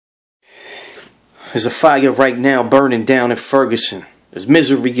There's a fire right now burning down in Ferguson. There's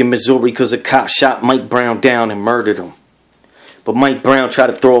misery in Missouri because a cop shot Mike Brown down and murdered him. But Mike Brown tried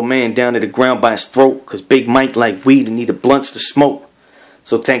to throw a man down to the ground by his throat because Big Mike liked weed and needed blunts to smoke.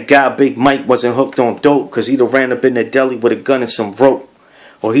 So thank God Big Mike wasn't hooked on dope, because he'd have ran up in the deli with a gun and some rope.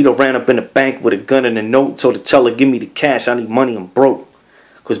 Or he'd have ran up in the bank with a gun and a note, told the teller, give me the cash, I need money, I'm broke.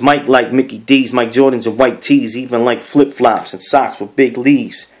 Because Mike liked Mickey D's, Mike Jordans and white tees, even liked flip-flops and socks with big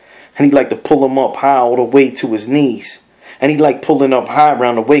leaves. And he liked to pull them up high all the way to his knees. And he liked pulling up high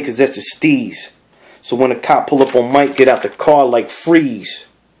around the way because that's his steez. So when a cop pull up on Mike, get out the car like freeze.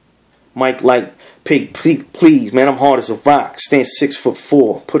 Mike like, pig, please, man, I'm hard as a rock. Stand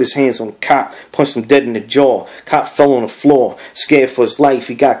 6'4", put his hands on the cop, punched him dead in the jaw. Cop fell on the floor, scared for his life.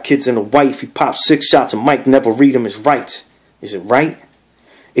 He got kids and a wife. He popped 6 shots and Mike never read him his rights. Is it right?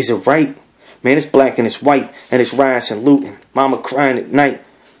 Is it right? Man, it's black and it's white, and it's riots and looting. Mama crying at night,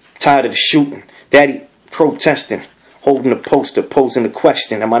 tired of the shooting. Daddy protesting, holding the poster, posing the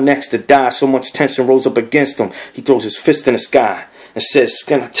question. Am I next to die? So much tension rose up against him. He throws his fist in the sky and says,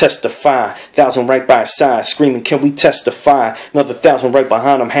 can I testify? 1,000 right by his side, screaming, can we testify? Another 1,000 right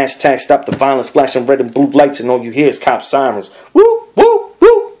behind him. Hashtag stop the violence, flashing red and blue lights, and all you hear is cop sirens. Woo, woo,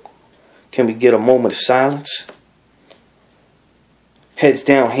 woo. Can we get a moment of silence? Heads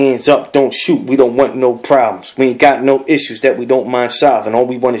down, hands up, don't shoot. We don't want no problems. We ain't got no issues that we don't mind solving. All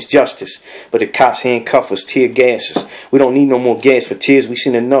we want is justice. But the cops handcuff us, tear gas us. We don't need no more gas for tears. We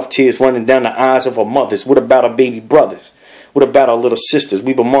seen enough tears running down the eyes of our mothers. What about our baby brothers? What about our little sisters?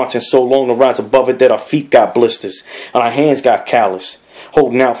 We've been marching so long to rise above it that our feet got blisters and our hands got callous.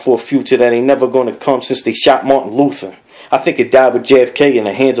 Holding out for a future that ain't never gonna come since they shot Martin Luther. I think it died with JFK in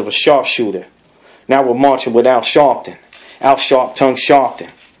the hands of a sharpshooter. Now we're marching with Al Sharpton. Al Sharp tongue Sharpton.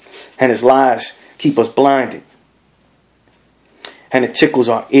 And his lies keep us blinded. And it tickles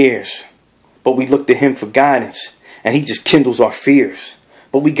our ears. But we look to him for guidance. And he just kindles our fears.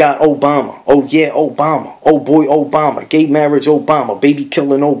 But we got Obama. Oh yeah, Obama. Oh boy, Obama. Gay marriage, Obama. Baby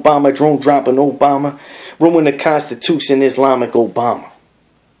killing, Obama. Drone dropping, Obama. Ruin the Constitution, Islamic Obama.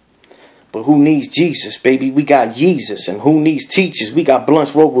 But who needs Jesus, baby? We got Jesus. And who needs teachers? We got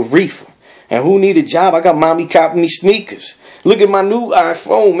blunts rolled with reefer. And who need a job? I got mommy copping me sneakers. Look at my new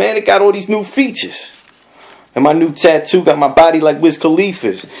iPhone, man. It got all these new features. And my new tattoo got my body like Wiz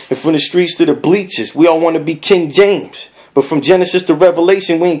Khalifa's. And from the streets to the bleachers, we all want to be King James. But from Genesis to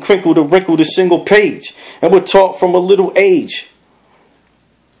Revelation, we ain't crinkled or wrinkled a single page. And we're taught from a little age.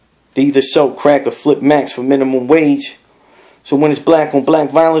 They either sell crack or flip max for minimum wage. So when it's black on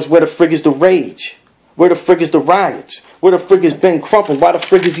black violence, where the frig is the rage? Where the frig is the riots? Where the frig is Ben Crump? Why the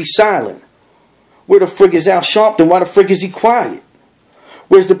frig is he silent? Where the frig is Al Sharpton? Why the frig is he quiet?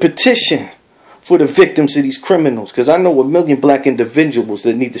 Where's the petition for the victims of these criminals? Because I know a million black individuals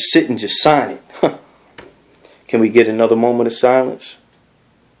that need to sit and just sign it. Can we get another moment of silence?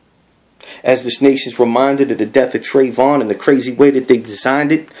 As this nation's reminded of the death of Trayvon and the crazy way that they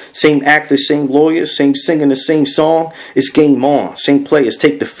designed it. Same actors, same lawyers, same singing the same song. It's game on. Same players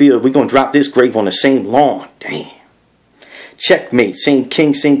take the field. We're going to drop this grave on the same lawn. Damn. Checkmate, same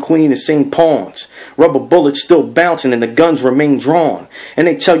king, same queen, and same pawns. Rubber bullets still bouncing and the guns remain drawn. And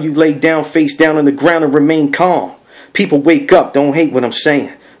they tell you lay down, face down on the ground and remain calm. People wake up, don't hate what I'm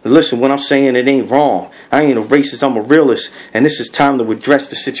saying. Listen, what I'm saying, it ain't wrong. I ain't a racist, I'm a realist. And this is time to address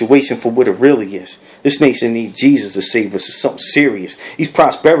the situation for what it really is. This nation needs Jesus to save us. It's something serious. These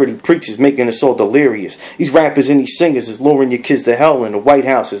prosperity preachers making us all delirious. These rappers and these singers is luring your kids to hell. And the White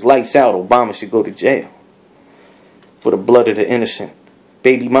House is lights out. Obama should go to jail. For the blood of the innocent.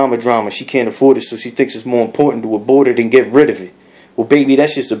 Baby mama drama, she can't afford it, so she thinks it's more important to abort it than get rid of it. Well, baby,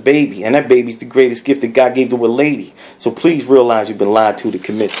 that's just a baby, and that baby's the greatest gift that God gave to a lady. So please realize you've been lied to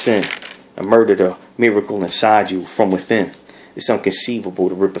commit sin. And murdered a miracle inside you from within. It's inconceivable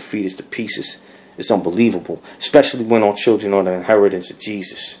to rip a fetus to pieces. It's unbelievable, especially when all children are the inheritance of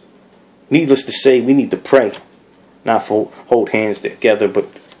Jesus. Needless to say, we need to pray. Not hold hands together, but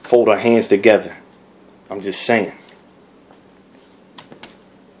fold our hands together. I'm just saying.